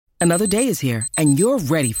Another day is here, and you're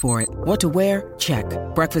ready for it. What to wear? Check.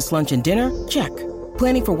 Breakfast, lunch, and dinner? Check.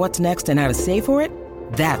 Planning for what's next and how to save for it?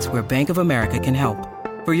 That's where Bank of America can help.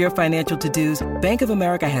 For your financial to-dos, Bank of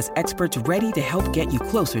America has experts ready to help get you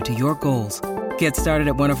closer to your goals. Get started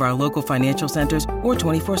at one of our local financial centers or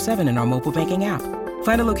 24/7 in our mobile banking app.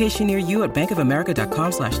 Find a location near you at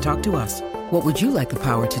bankofamerica.com/talktous. What would you like the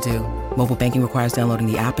power to do? Mobile banking requires downloading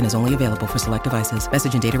the app and is only available for select devices.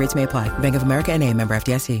 Message and data rates may apply. Bank of America N.A., member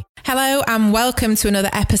FDIC. Hello and welcome to another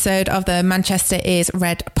episode of the Manchester is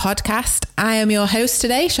Red podcast. I am your host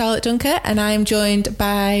today, Charlotte Dunker, and I am joined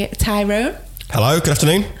by Tyrone. Hello, good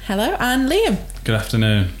afternoon. Hello, and Liam. Good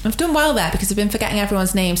afternoon. I've done well there because I've been forgetting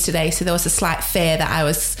everyone's names today, so there was a slight fear that I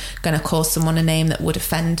was going to call someone a name that would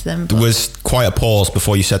offend them. There was quite a pause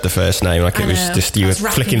before you said the first name, like it was just you were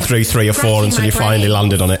flicking through 3 or 4 until you finally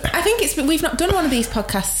landed on it. I think we've not done one of these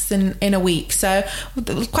podcasts in a week, so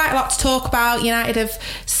there was quite a lot to talk about. United have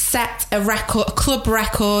set a club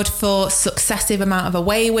record for successive amount of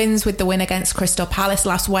away wins with the win against Crystal Palace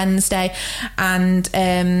last Wednesday, and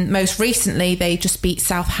most recently they just beat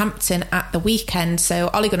Southampton at the weekend. So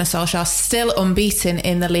Ole Gunnar Solskjaer still unbeaten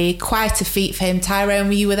in the league. Quite a feat for him. Tyrone,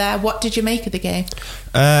 you were there. What did you make of the game?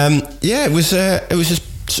 It was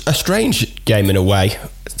a strange game in a way.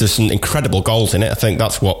 There's some incredible goals in it. I think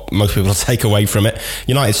that's what most people take away from it.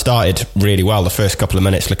 United started really well the first couple of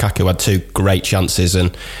minutes. Lukaku had 2 great chances,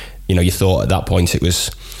 and you thought at that point it was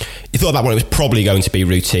probably going to be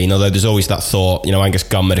routine, although there's always that thought. Angus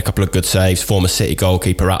Gunn made a couple of good saves, former City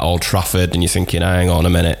goalkeeper at Old Trafford, and you're thinking, hang on a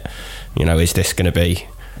minute, is this going to be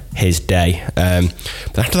his day?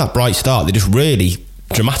 But after that bright start, they just really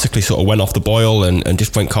dramatically sort of went off the boil and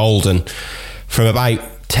just went cold, and from about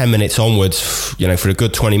 10 minutes onwards, for a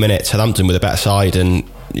good 20 minutes, Southampton with a better side, and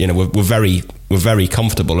we're very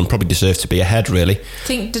comfortable and probably deserve to be ahead, really.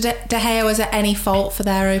 Do you think De Gea was at any fault for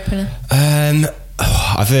their opener?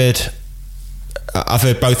 I've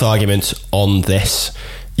heard both arguments on this.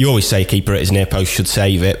 You always say keeper at his near post should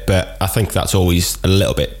save it, but I think that's always a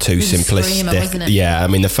little bit too simplistic. Wasn't it? Yeah, I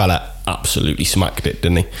mean the fella absolutely smacked it,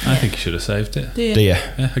 didn't he? I think he should have saved it. Do you?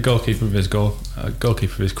 Yeah, a goalkeeper of his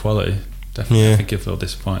quality. Definitely, yeah. I think he'll feel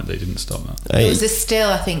disappointed that he didn't stop that. There was a still,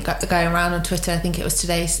 I think, going around on Twitter. I think it was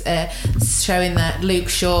today, showing that Luke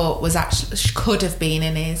Shaw could have been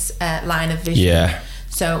in his line of vision. Yeah.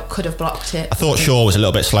 So could have blocked it. I thought Shaw was a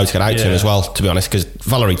little bit slow to get out to him as well, to be honest, because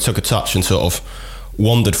Valerie took a touch and sort of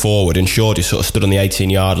wandered forward, and Shaw just sort of stood on the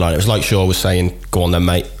 18-yard line. It was like Shaw was saying, "Go on then,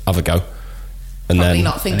 mate, have a go." And probably then,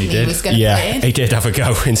 not thinking he was going to put it in. He did have a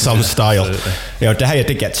go in some style. De Gea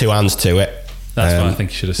did get 2 hands to it. That's why I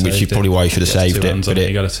think he should have saved it. Which is probably why he should have saved it. But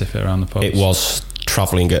you got to tip it around the post. It was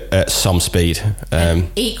travelling at some speed.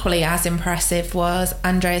 Equally as impressive was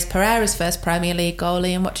Andreas Pereira's first Premier League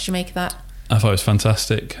goalie, and what did you make of that? I thought it was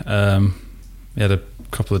fantastic. He had a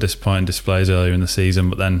couple of disappointing displays earlier in the season,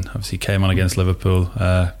 but then obviously came on against Liverpool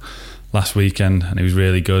last weekend and he was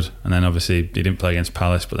really good. And then obviously he didn't play against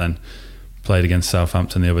Palace, but then played against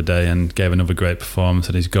Southampton the other day and gave another great performance,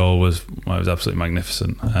 and his goal was absolutely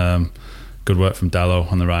magnificent. Good work from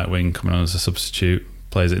Dalot on the right wing, coming on as a substitute,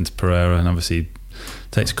 plays it into Pereira, and obviously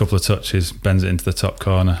takes a couple of touches, bends it into the top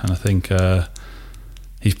corner. And I think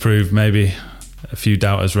he's proved maybe a few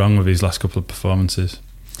doubters wrong with his last couple of performances.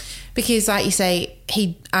 Because, like you say,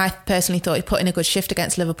 I personally thought he put in a good shift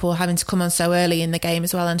against Liverpool, having to come on so early in the game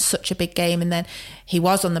as well, and such a big game. And then he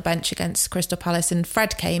was on the bench against Crystal Palace, and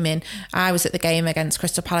Fred came in. I was at the game against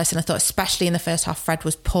Crystal Palace, and I thought, especially in the first half, Fred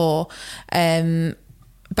was poor.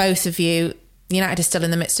 Both of you, United is still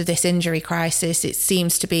in the midst of this injury crisis. It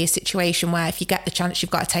seems to be a situation where if you get the chance, you've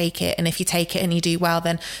got to take it. And if you take it and you do well,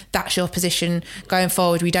 then that's your position going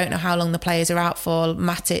forward. We don't know how long the players are out for.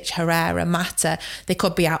 Matic, Herrera, Mata, they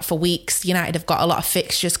could be out for weeks. United have got a lot of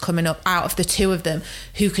fixtures coming up. Out of the 2 of them,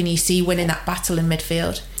 who can you see winning that battle in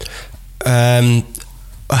midfield?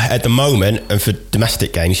 At the moment, and for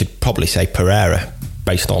domestic games, you'd probably say Pereira,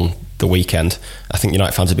 based on the weekend. I think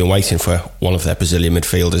United fans have been waiting for one of their Brazilian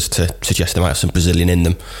midfielders to suggest they might have some Brazilian in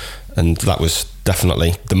them, and that was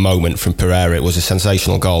definitely the moment from Pereira. It was a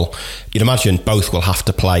sensational goal. You'd imagine both will have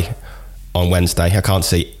to play on Wednesday. I can't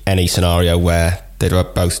see any scenario where they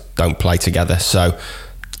both don't play together, so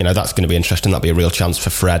that's going to be interesting. That'll be a real chance for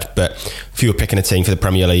Fred. But if you were picking a team for the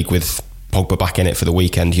Premier League with Pogba back in it for the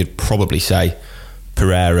weekend, you'd probably say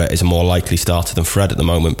Pereira is a more likely starter than Fred at the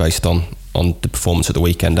moment, based on the performance at the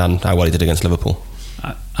weekend and how well he did against Liverpool.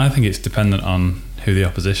 I think it's dependent on who the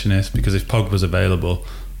opposition is, because if Pogba's available,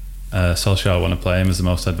 Solskjaer will want to play him as the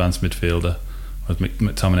most advanced midfielder, whereas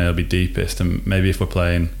McTominay will be deepest, and maybe if we're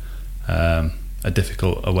playing a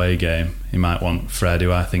difficult away game, he might want Fred,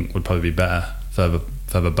 who I think would probably be better further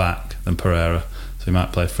further back than Pereira. So he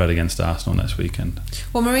might play Fred against Arsenal next weekend.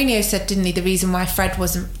 Well, Mourinho said, didn't he, the reason why Fred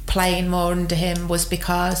wasn't playing more under him was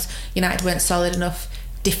because United weren't solid enough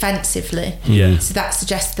defensively. Yeah. So that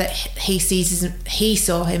suggests that he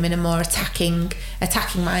saw him in a more attacking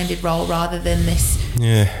minded role rather than this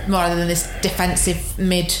defensive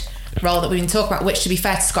mid role that we've been talking about, which, to be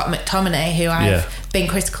fair to Scott McTominay, who I've been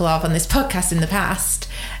critical of on this podcast in the past,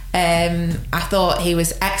 I thought he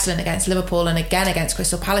was excellent against Liverpool and again against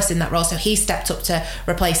Crystal Palace in that role. So he stepped up to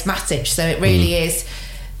replace Matic. So it really is,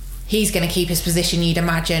 he's going to keep his position, you'd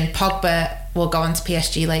imagine. Pogba will go on to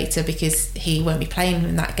PSG later because he won't be playing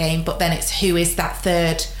in that game. But then it's who is that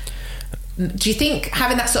third? Do you think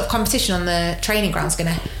having that sort of competition on the training ground is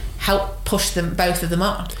going to help push them, both of them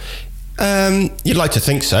on? You'd like to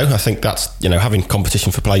think so. I think that's, having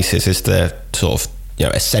competition for places is the sort of,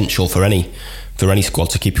 essential for any squad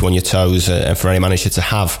to keep you on your toes, and for any manager to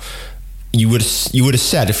have. You would have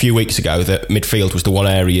said a few weeks ago that midfield was the one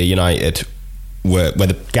area United where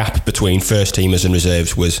the gap between first teamers and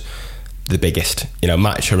reserves was the biggest.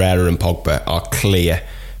 Matic, Herrera and Pogba are clear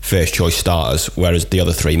first choice starters, whereas the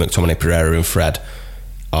other three, McTominay, Pereira and Fred,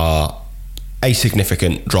 are a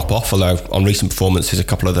significant drop off, although on recent performances a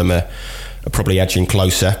couple of them are probably edging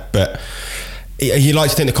closer. But you'd like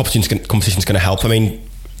to think the competition's going to help. I mean,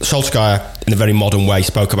 Solskjaer, in a very modern way,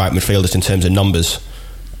 spoke about midfielders in terms of numbers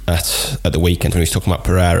at the weekend when he was talking about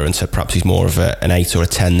Pereira, and said perhaps he's more of an 8 or a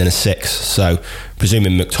 10 than a 6. So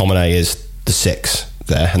presuming McTominay is the 6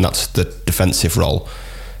 there, and that's the defensive role,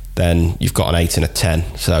 then you've got an 8 and a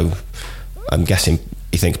 10. So I'm guessing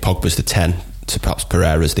he thinks Pogba's the 10, so perhaps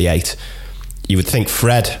Pereira's the 8. You would think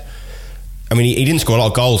Fred, I mean, he didn't score a lot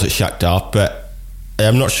of goals at Shakhtar, but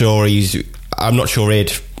I'm not sure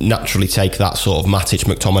he'd naturally take that sort of Matic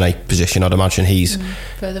McTominay position. I'd imagine he's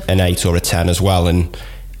an 8 or a 10 as well, and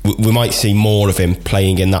we might see more of him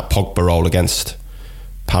playing in that Pogba role against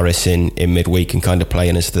Paris in midweek and kind of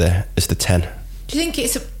playing as the 10. Do you think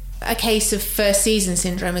it's a case of first season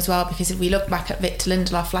syndrome as well? Because if we look back at Victor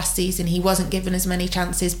Lindelof last season, he wasn't given as many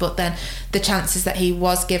chances, but then the chances that he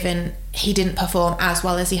was given, he didn't perform as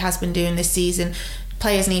well as he has been doing this season.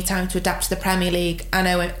 Players need time to adapt to the Premier League. I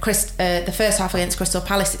know the first half against Crystal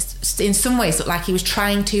Palace, in some ways looked like he was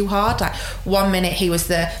trying too hard. Like 1 minute he was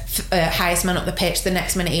the highest man up the pitch, the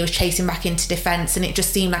next minute he was chasing back into defence, and it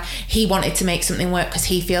just seemed like he wanted to make something work because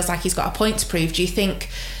he feels like he's got a point to prove. Do you think,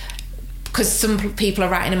 because some people are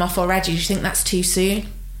writing him off already, do you think that's too soon?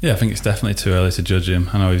 Yeah, I think it's definitely too early to judge him.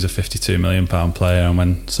 I know he's a £52 million player, and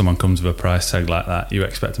when someone comes with a price tag like that, you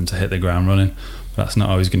expect him to hit the ground running. But that's not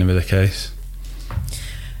always going to be the case.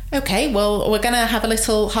 Okay, well, we're going to have a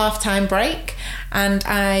little half-time break, and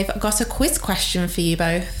I've got a quiz question for you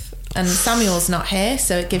both. And Samuel's not here,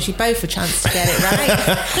 so it gives you both a chance to get it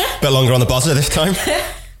right. Bit longer on the buzzer this time.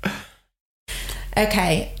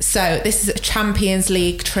 Okay, so this is Champions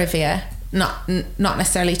League trivia, not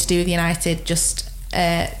necessarily to do with United, just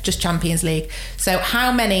Champions League. So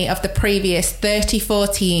how many of the previous 34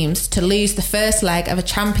 teams to lose the first leg of a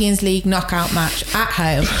Champions League knockout match at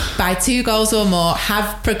home by 2 goals or more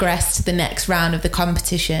have progressed to the next round of the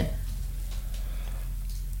competition?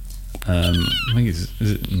 I think is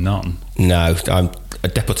it none? No,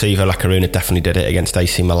 Deportivo La Coruña definitely did it against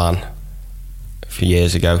AC Milan a few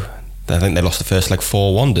years ago. I think they lost the first leg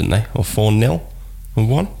 4-1, didn't they? Or 4-0? Or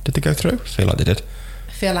 1? Did they go through? I feel like they did.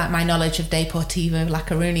 I feel like my knowledge of Deportivo La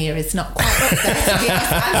Coruña is not quite up there to be able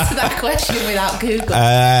to answer that question without Google.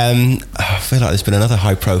 I feel like there's been another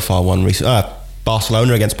high-profile one recently.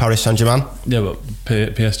 Barcelona against Paris Saint-Germain. Yeah, but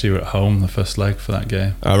PSG were at home the first leg for that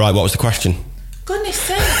game. All right, what was the question? Goodness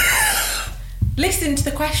sake. Listen to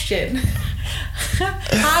the question.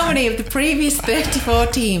 How many of the previous 34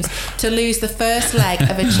 teams to lose the first leg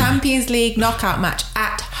of a Champions League knockout match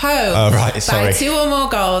at home by 2 or more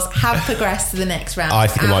goals have progressed to the next round? I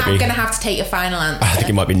think it might be. I'm going to have to take your final answer. I think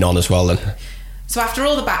it might be none as well then. So after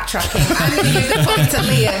all the backtracking, I'm going to give the point to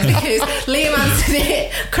Liam, because Liam answered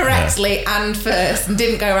it correctly and first and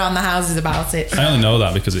didn't go around the houses about it. I only know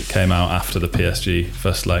that because it came out after the PSG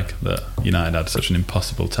first leg that United had such an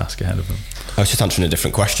impossible task ahead of them. I was just answering a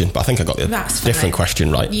different question, but I think I got the different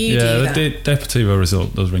question right. You do that. The Deportivo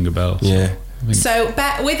result does ring a bell. Yeah. So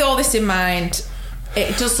with all this in mind,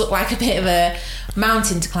 it does look like a bit of a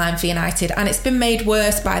mountain to climb for United, and it's been made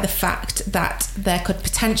worse by the fact that there could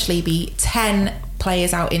potentially be 10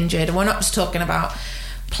 players out injured. And we're not just talking about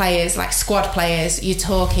players like squad players, you're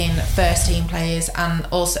talking first team players, and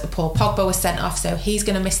also Paul Pogba was sent off, so he's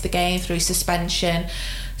going to miss the game through suspension.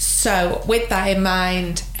 So with that in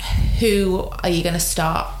mind, who are you going to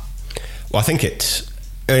start? Well, I think it's,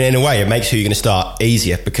 in a way, it makes who you're going to start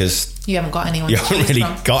easier, because You haven't got anyone. You haven't really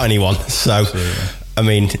got anyone. So, Absolutely. I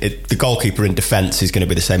mean, the goalkeeper in defence is going to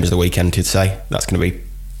be the same as the weekend, you'd say. That's going to be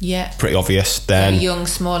pretty obvious. Then Young,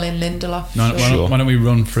 Smalling, Lindelof. Why don't we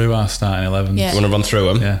run through our starting 11s? Yeah. You want to run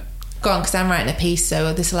through them? Yeah. Go on, because I'm writing a piece,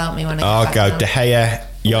 so this will help me when I I'll get go back De Gea,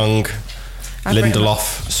 Young, I've written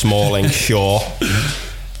Lindelof, Smalling, Shaw,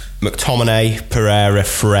 McTominay, Pereira,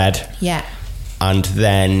 Fred. Yeah. And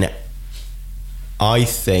then I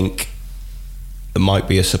think it might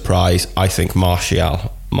be a surprise. I think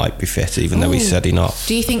Martial might be fit, even though he said he not.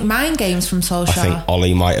 Do you think mind games from Solskjaer? I think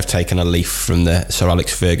Ollie might have taken a leaf from the Sir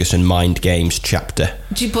Alex Ferguson Mind Games chapter.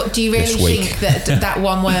 Do you really think that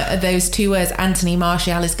one word, those two words, Anthony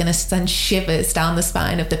Martial, is going to send shivers down the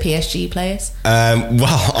spine of the PSG players?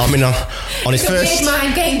 Well, I mean, on his first, it's a weird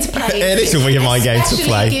mind game to play. It is a weird mind game to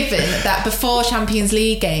play. Especially given that before Champions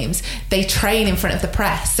League games, they train in front of the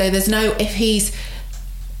press, so there's no if he's.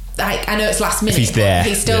 Like, I know it's last minute, If he's there, but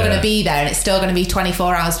he's still going to be there, and it's still going to be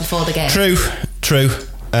 24 hours before the game. True.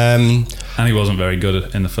 And he wasn't very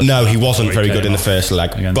good in the first. No, he wasn't very good in the first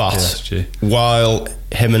leg. But PSG. while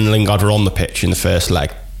him and Lingard were on the pitch in the first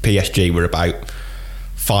leg, PSG were about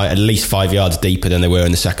at least 5 yards deeper than they were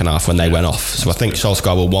in the second half when they went off. So I think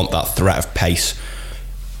Solskjaer will want that threat of pace.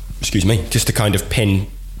 Just to kind of pin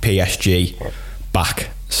PSG back.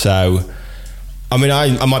 So. I mean,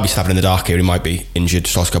 I might be stabbing in the dark here. He might be injured.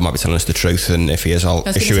 Solskjaer might be telling us the truth, and if he is, I'll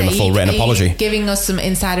issue him a full written apology. Giving us some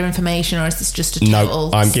insider information, or is this just a total?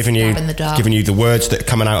 No, I'm giving you the words that are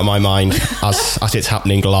coming out of my mind as it's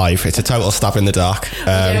happening live. It's a total stab in the dark.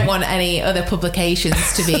 I don't want any other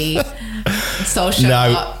publications to be. Solskjaer.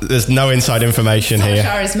 No, there's no inside information here.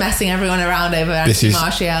 Solskjaer is messing everyone around over Anthony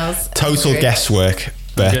Martial's total guesswork.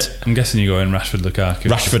 But I'm guessing you're going Rashford,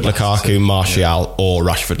 Lukaku, Martial, or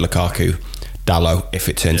Rashford, Lukaku. Dalot, if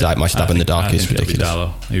it turns out my stab in the dark is ridiculous.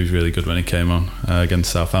 Dalot. He was really good when he came on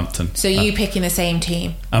against Southampton. So you picking the same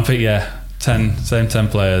team? I'm picking, same 10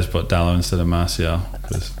 players, but Dalot instead of Martial,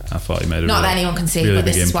 because I thought he made Not that anyone can see, really but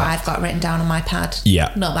this is impact. what I've got written down on my pad.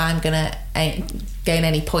 Yeah. Not that I'm going to gain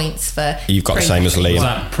any points for. You've got the same as Liam. Was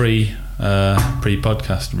that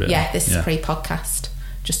pre-podcast, really? Yeah, this is pre-podcast,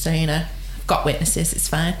 just so you know. I've got witnesses, it's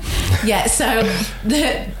fine. Yeah, so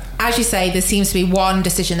as you say, there seems to be one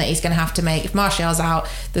decision that he's going to have to make. If Martial's out,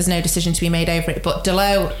 there's no decision to be made over it. But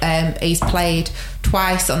Dalot, he's played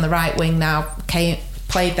twice on the right wing now.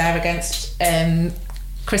 Played there against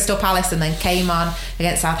Crystal Palace and then came on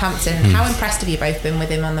against Southampton. How impressed have you both been with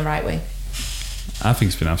him on the right wing? I think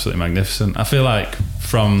it's been absolutely magnificent. I feel like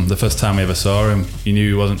from the first time we ever saw him, you knew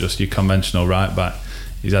he wasn't just your conventional right back.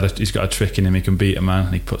 He's got a trick in him. He can beat a man,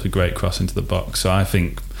 and he puts a great cross into the box. So I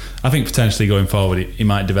think potentially going forward, he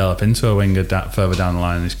might develop into a winger further down the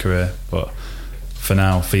line in his career. But for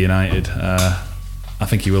now, for United, I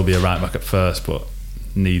think he will be a right back at first, but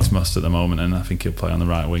needs must at the moment, and I think he'll play on the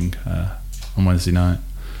right wing on Wednesday night.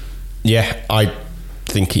 Yeah, I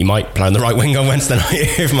think he might play on the right wing on Wednesday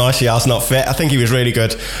night if Martial's not fit. I think he was really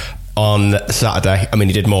good on Saturday. I mean,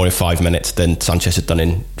 he did more in 5 minutes than Sanchez had done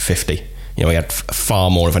in 50. You know, he had far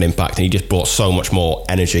more of an impact, and he just brought so much more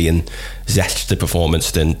energy and zest to the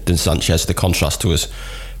performance than Sanchez. The contrast was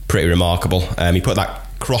pretty remarkable. He put that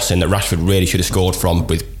cross in that Rashford really should have scored from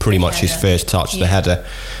with pretty much his first touch, the header.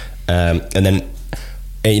 And then,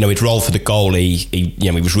 he'd roll for the goal. He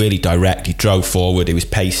was really direct. He drove forward. He was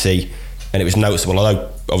pacey, and it was noticeable. Although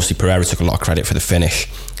obviously Pereira took a lot of credit for the finish,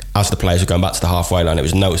 as the players were going back to the halfway line, it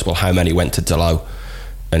was noticeable how many went to Dalot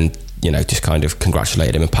and just kind of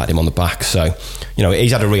congratulated him and patted him on the back. So,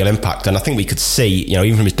 he's had a real impact, and I think we could see,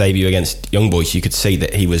 even from his debut against Young Boys, you could see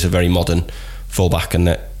that he was a very modern fullback and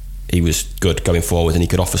that he was good going forward and he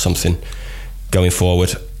could offer something going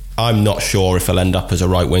forward. I'm not sure if he'll end up as a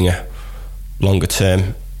right winger longer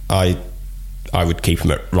term. I would keep him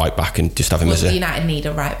at right back and just have him as a... United need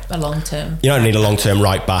a long term. United need a long term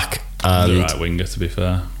right back and a right winger, to be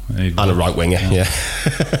fair. And a right winger, yeah.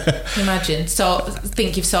 Imagine. So I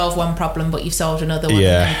think you've solved one problem, but you've solved another one, and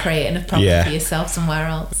then creating a problem for yourself somewhere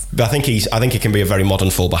else. But I think he can be a very modern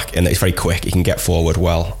fullback in that he's very quick. He can get forward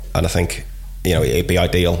well, and I think it'd be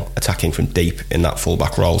ideal attacking from deep in that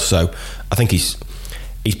fullback role. So I think he's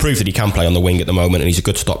proved that he can play on the wing at the moment, and he's a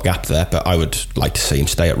good stopgap there. But I would like to see him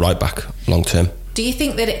stay at right back long term. Do you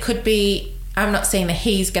think that it could be? I'm not saying that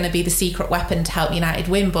he's going to be the secret weapon to help United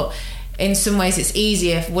win, but in some ways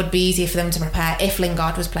would be easier for them to prepare if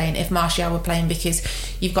Lingard was playing, if Martial were playing, because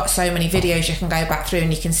you've got so many videos you can go back through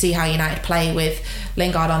and you can see how United play with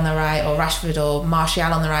Lingard on the right or Rashford or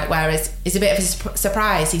Martial on the right, whereas it's a bit of a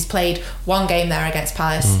surprise. He's played one game there against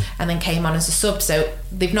Palace and then came on as a sub, so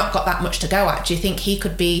they've not got that much to go at. Do you think he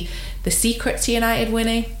could be the secret to United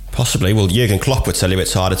winning? Possibly. Well, Jurgen Klopp would tell you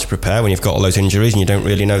it's harder to prepare when you've got all those injuries and you don't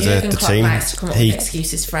really know the team. Likes to come up with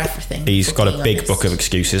excuses for everything. He's got a big book of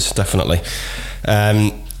excuses, definitely.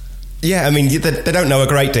 Yeah, I mean, they don't know a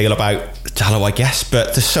great deal about Dalot, I guess, but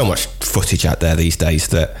there's so much footage out there these days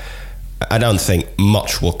that I don't think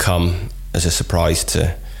much will come as a surprise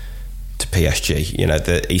to PSG. You know,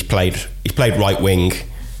 he's played right wing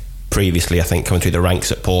previously, I think, coming through the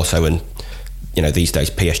ranks at Porto, and you know, these days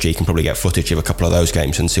PSG can probably get footage of a couple of those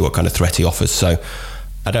games and see what kind of threat he offers. So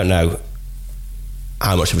I don't know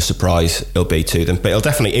how much of a surprise it'll be to them, but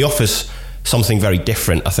he offers something very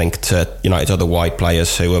different, I think, to United's other wide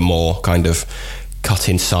players who are more kind of cut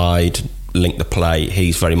inside, link the play.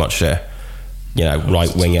 He's very much a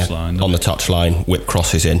right winger on the touchline, whip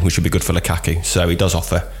crosses in, which would be good for Lukaku. So he does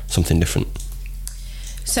offer something different.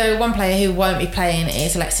 So one player who won't be playing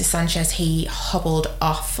is Alexis Sanchez. He hobbled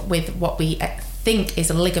off with what we think is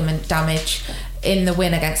a ligament damage in the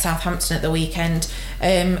win against Southampton at the weekend.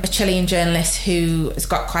 A Chilean journalist who has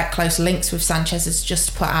got quite close links with Sanchez has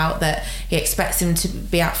just put out that he expects him to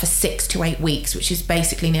be out for 6 to 8 weeks, which is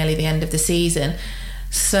basically nearly the end of the season.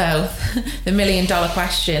 So the $1 million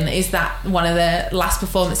question, is that one of the last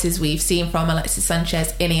performances we've seen from Alexis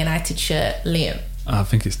Sanchez in a United shirt? Liam? I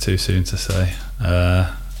think it's too soon to say.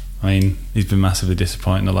 I mean, he's been massively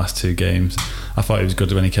disappointing the last 2 games. I thought he was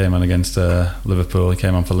good when he came on against Liverpool. He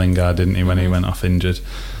came on for Lingard, didn't he, when he went off injured.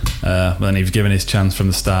 But then he was given his chance from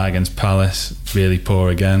the start against Palace, really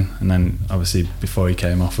poor again. And then, obviously, before he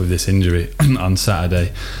came off with this injury on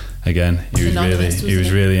Saturday, again, he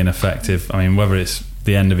was really ineffective. I mean, whether it's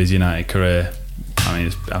the end of his United career,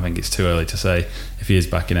 I think it's too early to say. If he is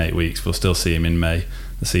back in 8 weeks, we'll still see him in May.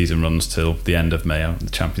 The season runs till the end of May.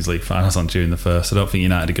 The Champions League finals on June the 1st. I don't think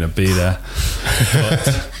United are going to be there.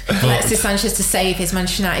 But Alexis Sanchez to save his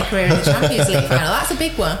Manchester United career in the Champions League final. That's a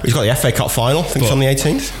big one. He's got the FA Cup final. I think it's on the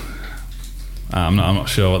 18th. I'm not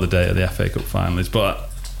sure what the date of the FA Cup final is,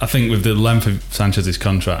 but I think with the length of Sanchez's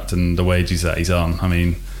contract and the wages that he's on, I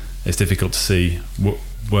mean, it's difficult to see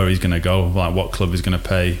where he's going to go, like what club is going to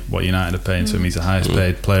pay what United are paying to him. He's the highest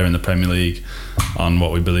paid player in the Premier League on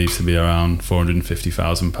what we believe to be around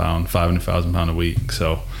 £450,000, £500,000 a week.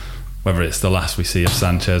 So whether it's the last we see of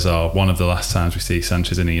Sanchez or one of the last times we see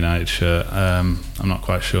Sanchez in a United shirt, I'm not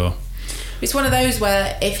quite sure. It's one of those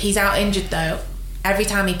where if he's out injured though, every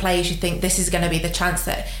time he plays you think this is going to be the chance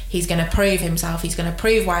that he's going to prove himself, he's going to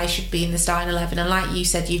prove why he should be in the starting 11. And like you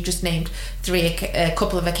said, you've just named a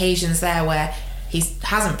couple of occasions there where he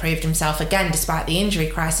hasn't proved himself again despite the injury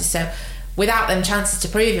crisis. So without them chances to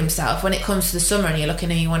prove himself, when it comes to the summer and you're looking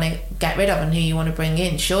who you want to get rid of and who you want to bring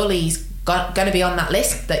in, surely he's going to be on that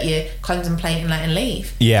list that you're contemplating letting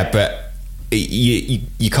leave. Yeah, but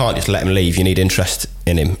you can't just let him leave. You need interest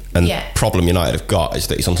in him. And the problem United have got is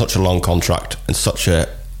that he's on such a long contract and such a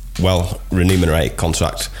well remunerated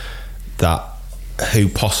contract that who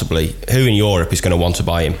in Europe is going to want to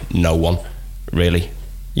buy him? No one, really.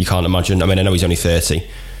 You can't imagine. I mean, I know he's only 30,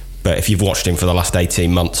 but if you've watched him for the last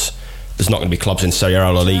 18 months, there's not going to be clubs in Serie A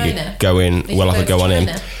or La Liga going, we'll have a go on him.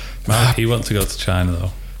 He wants to go to China,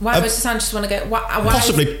 though. Why would Sanchez want to go? Why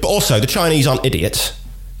possibly, but also the Chinese aren't idiots.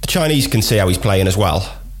 The Chinese can see how he's playing as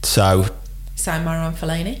well. So Marouane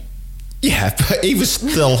Fellaini? Yeah, but he was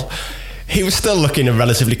still looking a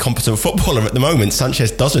relatively competent footballer at the moment.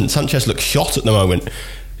 Sanchez doesn't. Sanchez looks shot at the moment.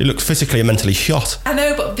 He looks physically and mentally shot. I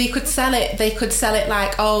know, but they could sell it. They could sell it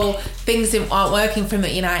like, things aren't working for him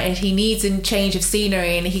at United. He needs a change of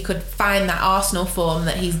scenery, and he could find that Arsenal form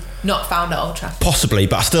that he's not found at Old Trafford. Possibly,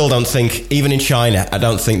 but I still don't think, even in China, I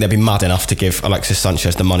don't think they'd be mad enough to give Alexis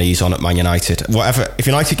Sanchez the money he's on at Man United. Whatever, if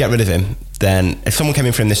United get rid of him, then if someone came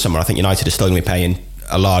in for him this summer, I think United is still going to be paying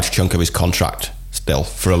a large chunk of his contract still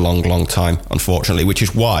for a long, long time, unfortunately, which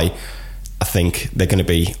is why I think they're going to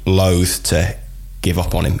be loath to give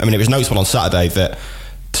up on him. I mean, it was noticeable on Saturday that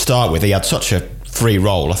to start with, he had such a free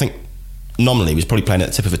role. I think nominally he was probably playing at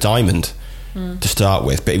the tip of a diamond to start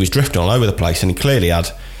with, but he was drifting all over the place, and he clearly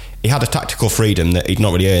had a tactical freedom that he'd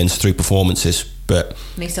not really earned through performances, but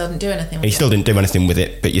and he still didn't do anything with it. He still didn't do anything with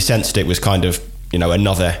it, but you sensed it was kind of,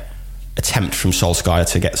 another attempt from Solskjaer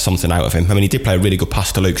to get something out of him. I mean, he did play a really good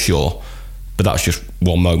pass to Luke Shaw, but that was just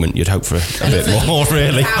one moment. You'd hope for a bit more,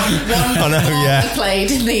 really. I know, yeah. He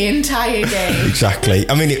played in the entire game. Exactly.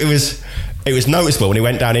 I mean, it was noticeable when he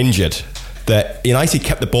went down injured that United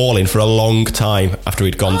kept the ball in for a long time after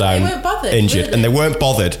he'd gone down injured, and they weren't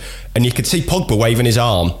bothered. And you could see Pogba waving his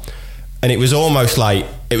arm, and it was almost like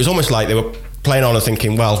they were playing on and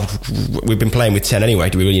thinking, well, we've been playing with 10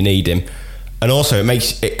 anyway. Do we really need him? And also,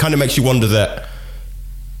 it kind of makes you wonder that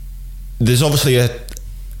there's obviously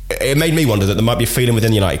it made me wonder that there might be a feeling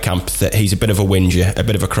within the United camp that he's a bit of a whinger, a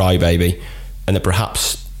bit of a crybaby, and that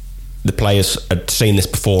perhaps the players had seen this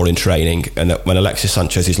before in training, and that when Alexis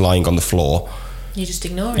Sanchez is lying on the floor, you just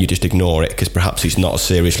ignore it. You just ignore it because perhaps he's not as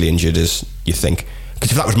seriously injured as you think.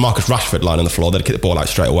 Because if that was Marcus Rashford lying on the floor, they'd kick the ball out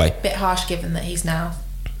straight away. Bit harsh given that he's now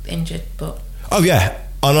injured, but... Oh yeah,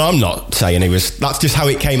 and I'm not saying he was... That's just how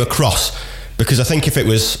it came across. Because I think if it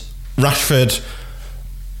was Rashford,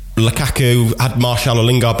 Lukaku, had Martial or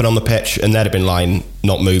Lingard been on the pitch, and they'd have been lying,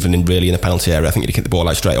 not moving in the penalty area, I think he'd kick the ball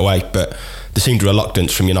out straight away. But there seemed a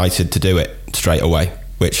reluctance from United to do it straight away,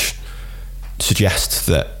 which suggests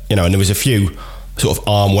that, and there was a few sort of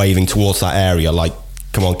arm waving towards that area, like,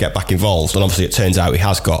 come on, get back involved. And obviously it turns out he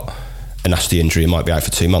has got a nasty injury and might be out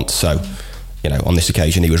for 2 months. So, on this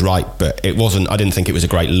occasion he was right. But I didn't think it was a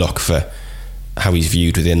great look for how he's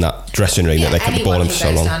viewed within that dressing room, that they kept the ball in for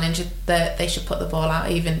so long. Down injured, that they should put the ball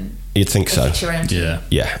out, even you'd think so. It's your own team.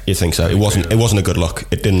 Yeah, you'd think so. It wasn't a good look.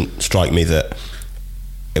 It didn't strike me that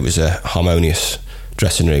it was a harmonious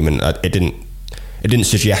dressing room, and it didn't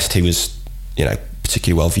suggest he was,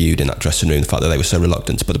 particularly well viewed in that dressing room. The fact that they were so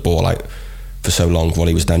reluctant to put the ball out for so long while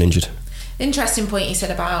he was down injured. Interesting point you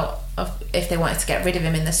said about if they wanted to get rid of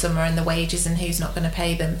him in the summer and the wages and who's not going to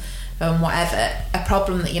pay them whatever. A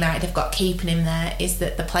problem that United have got keeping him there is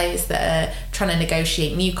that the players that are trying to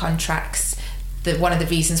negotiate new contracts, one of the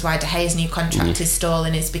reasons why De Gea's new contract is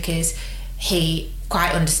stalling is because he,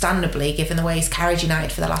 quite understandably, given the way he's carried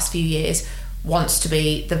United for the last few years, wants to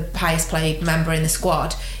be the highest paid member in the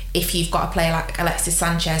squad. If you've got a player like Alexis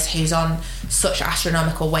Sanchez who's on such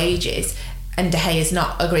astronomical wages and De Gea is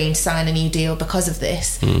not agreeing to sign a new deal because of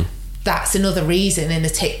this, that's another reason in the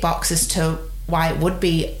tick box as to why it would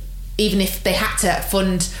be, even if they had to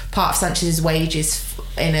fund part of Sanchez's wages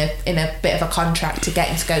in a bit of a contract to get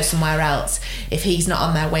him to go somewhere else, if he's not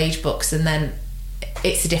on their wage books, and then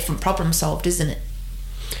it's a different problem solved, isn't it?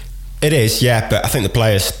 It is, yeah, but I think the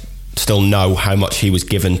players still know how much he was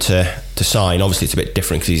given to sign. Obviously it's a bit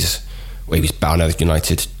different because he was bound out.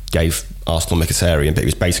 United gave Arsenal Mkhitaryan, but he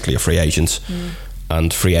was basically a free agent.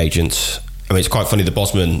 And free agents, it's quite funny,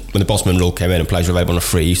 when the Bosman rule came in and players were available on a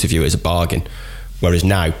free, he used to view it as a bargain, whereas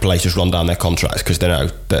now players just run down their contracts because they know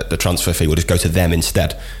that the transfer fee will just go to them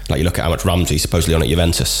instead. Like, you look at how much Ramsey's supposedly on at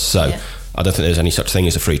Juventus, so I don't think there's any such thing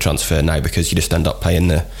as a free transfer now, because you just end up paying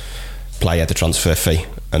the player the transfer fee,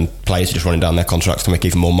 and players are just running down their contracts to make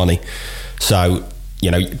even more money. So,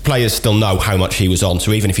 players still know how much he was on,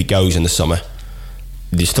 so even if he goes in the summer,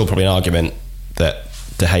 there's still probably an argument that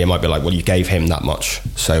De Gea might be like, well, you gave him that much,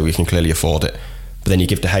 so we can clearly afford it. But then you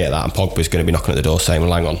give De Gea that, and Pogba's going to be knocking at the door saying,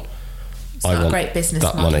 well, hang on, it's not a great business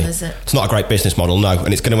model, money. Is it? It's not a great business model, no,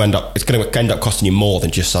 and it's going to end up costing you more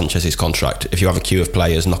than just Sanchez's contract if you have a queue of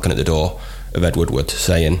players knocking at the door of Ed Woodward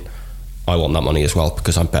saying, I want that money as well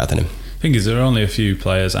because I'm better than him. I think there are only a few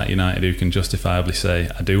players at United who can justifiably say,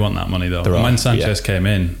 I do want that money though. When Sanchez came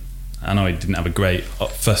in, I know he didn't have a great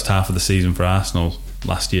first half of the season for Arsenal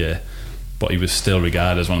last year, but he was still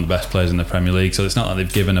regarded as one of the best players in the Premier League. So it's not like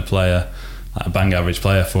they've given a player, like a bang average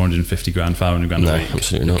player, 450 grand, 500 grand a week.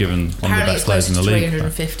 Absolutely not. Given one of the best players in the league.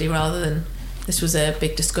 350 rather than... This was a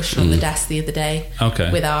big discussion on the desk the other day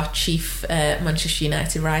with our chief Manchester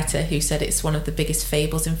United writer, who said it's one of the biggest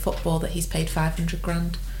fables in football that he's paid 500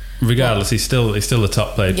 grand. Regardless, he's still the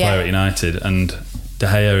top paid player at United, and De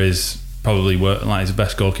Gea is probably he's the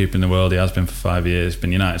best goalkeeper in the world. He has been for 5 years.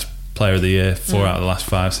 Been United's Player of the Year 4 out of the last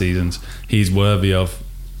 5 seasons. He's worthy of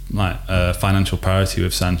financial parity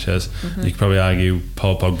with Sanchez. You could probably argue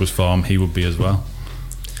Paul Pogba's form, he would be as well.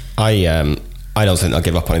 I don't think they'll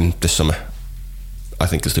give up on him this summer. I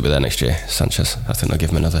think he'll still be there next year, Sanchez. I think they'll give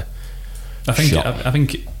him another shot. I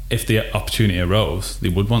think if the opportunity arose, they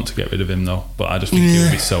would want to get rid of him though. But I just think it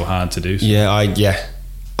would be so hard to do so.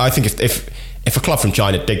 I think if a club from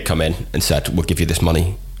China did come in and said, we'll give you this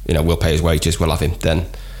money, we'll pay his wages, we'll have him, then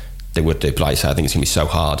they would do. But like I said, I think it's going to be so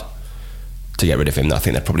hard to get rid of him that I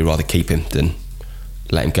think they'd probably rather keep him than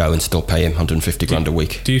let him go and still pay him 150 grand a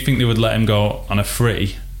week. Do you think they would let him go on a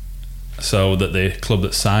free so that the club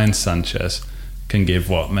that signs Sanchez can give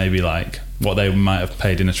what they might have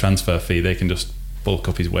paid in a transfer fee, they can just bulk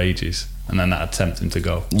up his wages, and then that'd tempt him to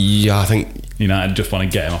go? Yeah, I think United just want to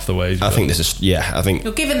get him off the wage. I think this is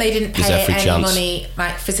Well, given they didn't pay any money,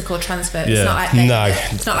 like physical transfer, it's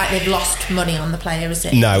not like they've lost money on the player, is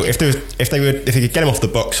it? No, if they could get him off the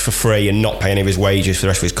books for free and not pay any of his wages for the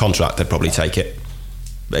rest of his contract, they'd probably take it.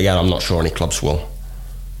 But again, I'm not sure any clubs will.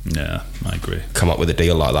 Yeah, I agree. Come up with a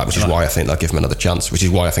deal like that, which is why I think they'll give him another chance, which is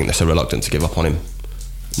why I think they're so reluctant to give up on him.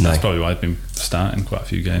 That's probably why he's been starting quite a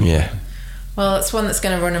few games. Yeah. Well, it's one that's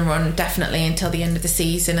going to run definitely until the end of the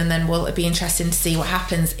season, and then it'll be interesting to see what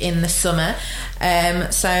happens in the summer.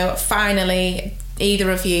 So finally,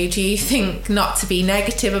 either of you, do you think, not to be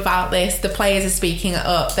negative about this, the players are speaking it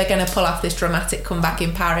up, they're going to pull off this dramatic comeback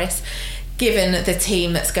in Paris, given the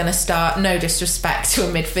team that's going to start, no disrespect to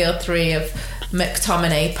a midfield three of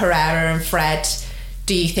McTominay, Pereira and Fred,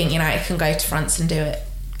 do you think United can go to France and do it?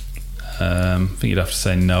 I think you'd have to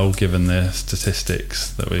say no, given the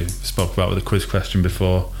statistics that we spoke about with the quiz question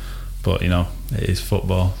before. But, it is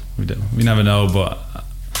football. We never know, but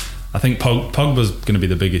I think Pogba's going to be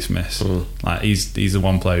the biggest miss. Like he's the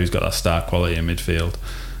one player who's got that star quality in midfield,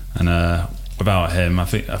 and without him, I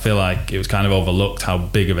feel like it was kind of overlooked how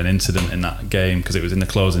big of an incident in that game, because it was in the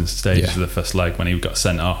closing stages of the first leg when he got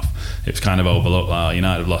sent off. It was kind of overlooked. Like,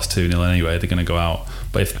 United have lost 2-0 anyway; they're going to go out.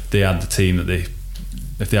 But if they had the team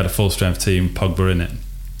if they had a full strength team, Pogba in it,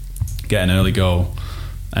 get an early goal,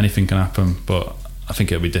 anything can happen. But I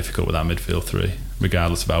think it'll be difficult with that midfield three,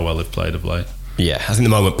 regardless of how well they've played of late. Yeah, I think the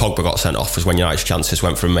moment Pogba got sent off was when United's chances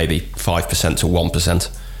went from maybe 5% to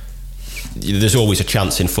 1%. There's always a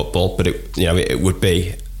chance in football, but it would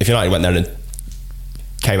be, if United went there and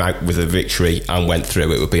came out with a victory and went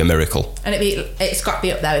through, it would be a miracle. And it's got to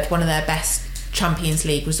be up there with one of their best Champions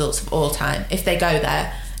League results of all time. If they go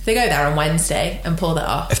there on Wednesday and pull that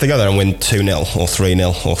off. If they go there and win 2-0 or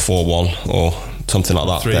 3-0 or 4-1 or something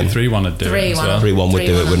like that, 3-1 would do it as well. 3-1 would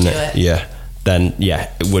do it, wouldn't it? Yeah. Then,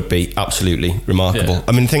 it would be absolutely remarkable. Yeah.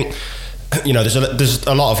 I mean, I think, there's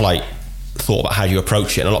a lot of thought about how you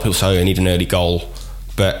approach it, and a lot of people say, you need an early goal,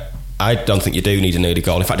 but I don't think you do need an early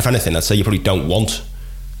goal. In fact, if anything, I'd say you probably don't want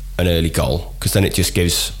an early goal, because then it just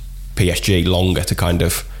gives PSG longer to kind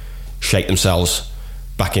of shake themselves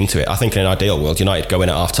back into it. I think in an ideal world, United go in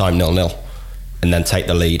at half-time 0-0 and then take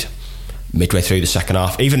the lead midway through the second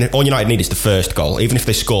half. Even all United need is the first goal. Even if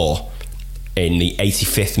they score in the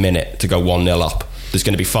 85th minute to go 1-0 up, there's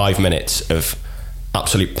going to be 5 minutes of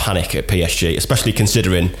absolute panic at PSG, especially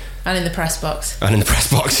considering... And in the press box,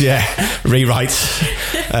 yeah. Rewrites.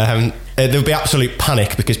 There'll be absolute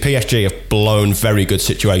panic because PSG have blown very good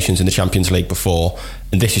situations in the Champions League before,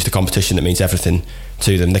 and this is the competition that means everything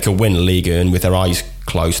to them. They could win Ligue 1 with their eyes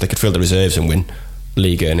closed. They could fill the reserves and win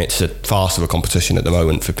Ligue 1. It's a farce of a competition at the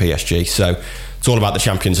moment for PSG. So it's all about the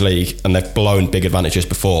Champions League, and they've blown big advantages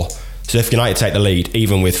before. So if United take the lead,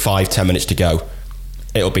 even with 5-10 minutes to go,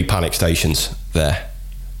 it'll be panic stations there.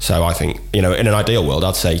 So I think, in an ideal world,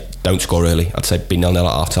 I'd say don't score early. I'd say be 0-0 at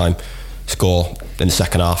half-time, score in the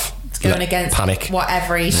second half. It's going against panic, what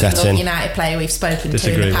every single United player we've spoken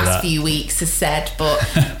to in the past few weeks has said, but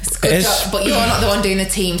it's good job. But you're not the one doing the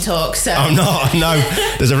team talk, so... I'm not, no.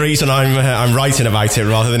 There's a reason I'm writing about it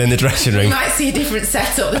rather than in the dressing room. You might see a different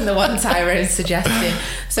setup than the one Tyrone's suggesting.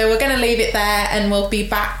 So we're going to leave it there, and we'll be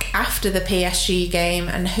back after the PSG game,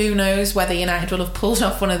 and who knows whether United will have pulled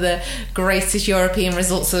off one of the greatest European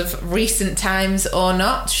results of recent times or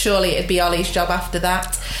not. Surely it'd be Ollie's job after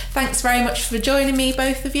that. Thanks very much for joining me,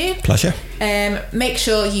 both of you. Pleasure. Make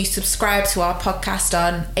sure you subscribe to our podcast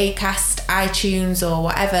on Acast, iTunes, or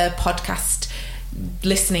whatever podcast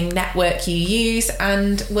listening network you use,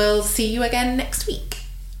 and we'll see you again next week.